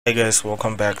Hey guys,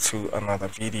 welcome back to another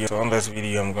video. So on this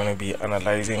video, I'm going to be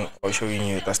analyzing or showing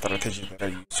you the strategy that I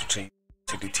use to trade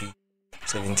Volatility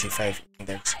 75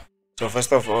 index. So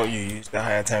first of all, you use the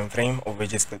higher time frame, of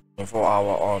which is the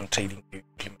 24-hour on trading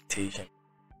implementation,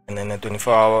 and then the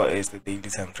 24-hour is the daily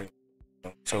time frame.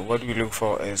 So what we look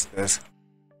for is this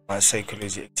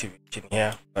psychology activation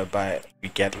here, whereby we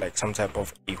get like some type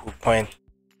of a hook point,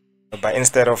 but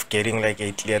instead of getting like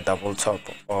a clear double top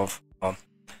of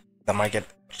the market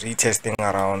retesting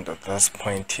around this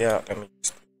point here, let me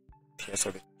just here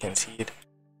so that you can see it.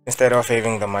 Instead of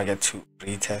having the market to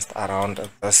retest around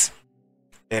this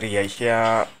area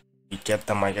here, we get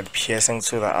the market piercing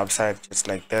to the upside just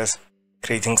like this,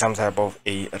 creating some type of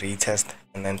a retest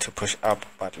and then to push up,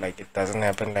 but like it doesn't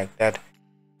happen like that.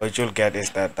 What you'll get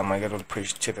is that the market will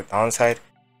push to the downside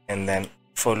and then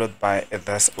followed by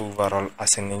this overall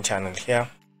ascending channel here.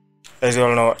 As you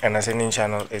all know, an ascending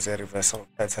channel is a reversal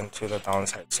pattern to the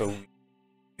downside, so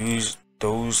we use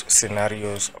those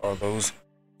scenarios or those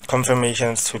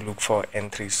confirmations to look for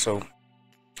entries. So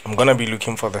I'm gonna be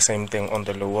looking for the same thing on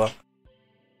the lower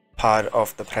part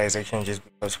of the price action, just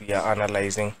because we are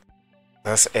analyzing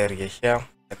this area here,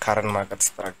 the current market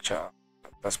structure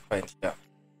at this point here.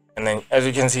 And then as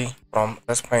you can see, from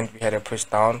this point we had a push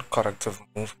down, corrective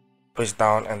move, push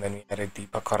down, and then we had a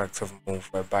deeper corrective move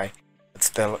whereby it's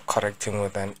still correcting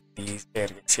within these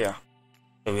areas here.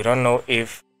 So we don't know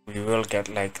if we will get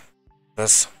like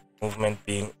this movement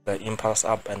being the impulse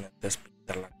up and then this being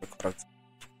the like the corrective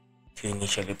to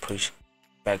initially push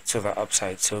back to the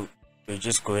upside. So we're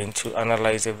just going to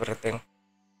analyze everything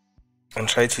and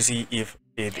try to see if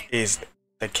it is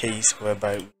the case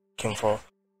whereby we're looking for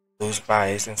those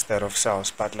buys instead of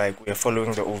sells, but like we're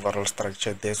following the overall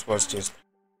structure. This was just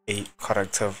a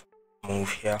corrective move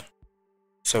here.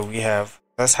 So we have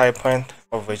this high point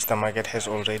of which the market has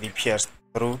already pierced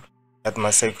through at my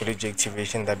psychology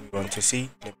activation that we want to see.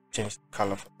 Let me change the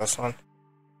color for this one.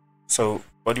 So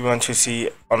what we want to see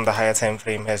on the higher time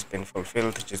frame has been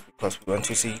fulfilled, just because we want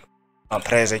to see our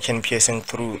price action piercing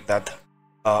through that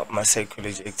my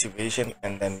psychology activation,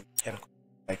 and then we can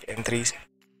like entries.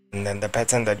 And then the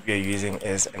pattern that we are using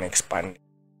is an expanding,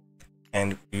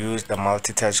 and we use the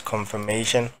multi-touch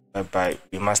confirmation whereby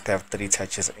we must have 3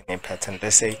 touches in a pattern.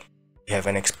 Let's say we have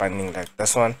an expanding like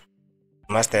this one,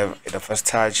 we must have the first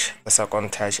touch, the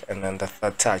second touch, and then the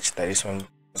third touch. That is when we're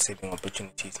setting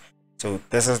opportunities. So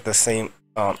this is the same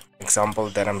example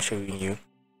that I'm showing you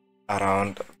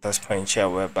around this point here,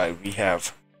 whereby we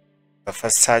have the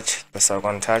first touch, the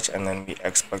second touch, and then we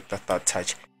expect the third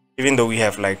touch. Even though we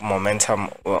have like momentum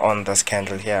on this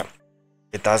candle here,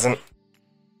 it doesn't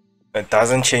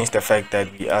change the fact that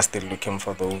we are still looking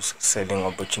for those selling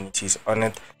opportunities on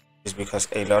it, is because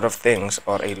a lot of things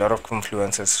or a lot of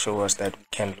confluences show us that we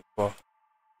can look for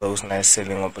those nice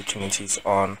selling opportunities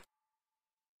on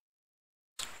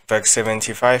VEX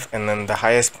 75, and then the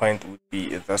highest point would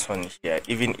be this one here.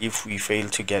 Even if we fail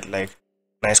to get like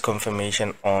nice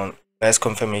confirmations on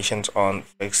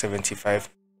VEX 75,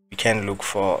 we can look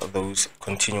for those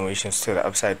continuations to the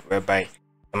upside, whereby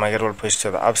the market will push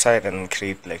to the upside and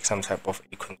create like some type of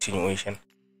a continuation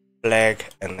flag,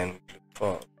 and then we look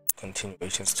for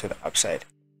continuations to the upside.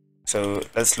 So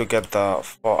let's look at the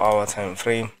 4-hour time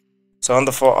frame. So on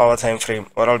the 4-hour time frame,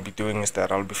 what I'll be doing is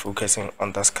that I'll be focusing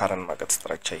on this current market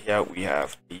structure here. We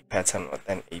have a pattern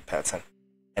within a pattern,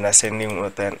 an ascending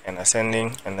within an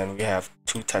ascending, and then we have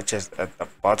 2 touches at the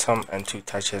bottom and 2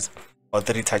 touches or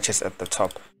 3 touches at the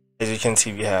top. As you can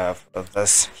see, we have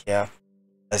this here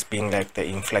as being like the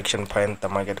inflection point. The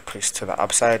market pushed to the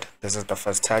upside. This is the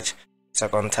first touch,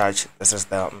 second touch, this is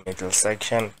the middle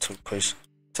section to push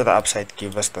to the upside,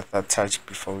 give us the third touch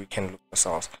before we can look for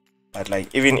sales. But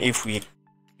like even if we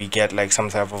get like some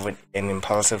type of an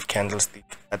impulsive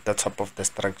candlestick at the top of the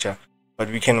structure, what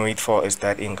we can wait for is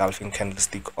that engulfing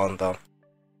candlestick on the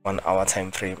 1-hour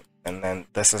time frame, and then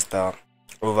this is the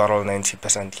overall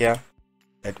 90% here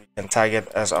that we can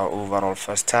target as our overall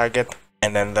first target.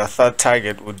 And then the third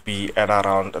target would be at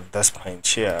around this point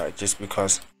here, just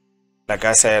because like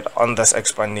I said, on this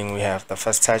expanding we have the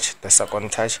first touch, the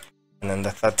second touch, and then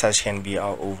the third touch can be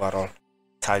our overall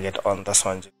target on this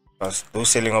one, just because those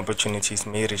selling opportunities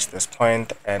may reach this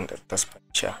point and this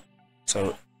point here.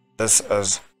 So this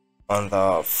is on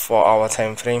the 4-hour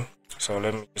time frame. So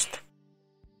let me just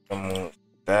remove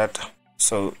that.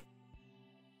 So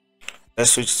let's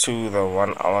switch to the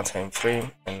 1-hour time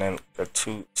frame, and then the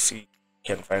 2C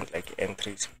can find like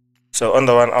entries. So on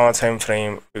the 1-hour time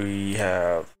frame, we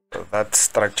have that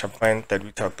structure point that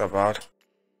we talked about,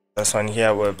 this one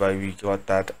here, whereby we got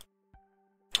that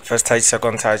first touch,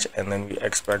 second touch, and then we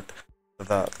expect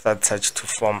the third touch to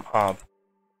form up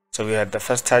So we had the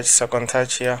first touch, second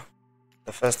touch here,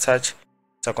 the first touch,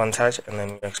 second touch, and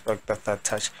then we expect the third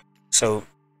touch. So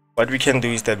what we can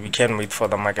do is that we can wait for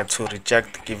the market to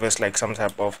reject, give us like some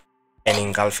type of an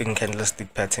engulfing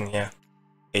candlestick pattern here,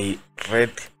 a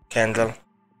red candle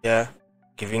here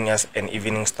giving us an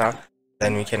evening star.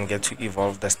 Then we can get to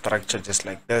evolve the structure just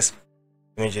like this.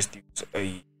 Let me just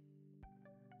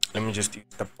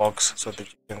use the box so that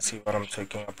you can see what I'm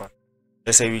talking about.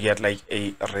 Let's say we get like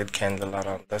a red candle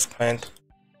around this point.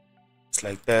 It's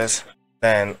like this.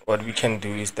 Then what we can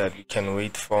do is that we can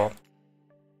wait for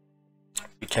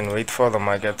the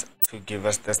market to give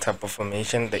us this type of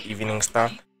formation, the evening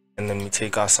star, and then we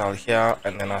take our sell here,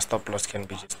 and then our stop loss can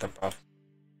be just above.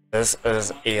 This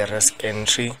is a risk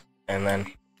entry, and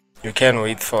then you can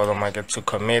wait for the market to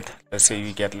commit. Let's say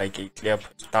you get like a clear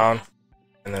push down,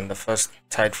 and then the first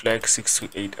tight flag 6 to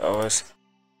 8 hours,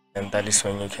 and that is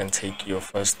when you can take your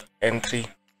first entry.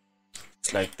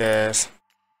 It's like this,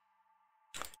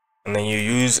 and then you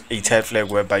use a tight flag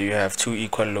whereby you have 2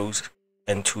 equal lows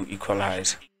and 2 equal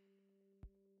highs,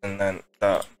 and then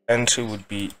the entry would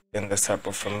be in this type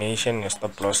of formation. Your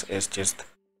stop loss is just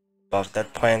above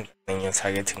that point, and you're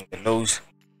targeting the lows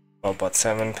for about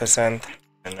 7%,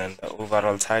 and then the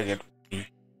overall target would be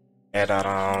at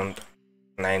around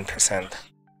 9%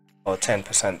 or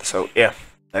 10%. So yeah,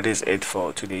 that is it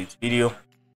for today's video.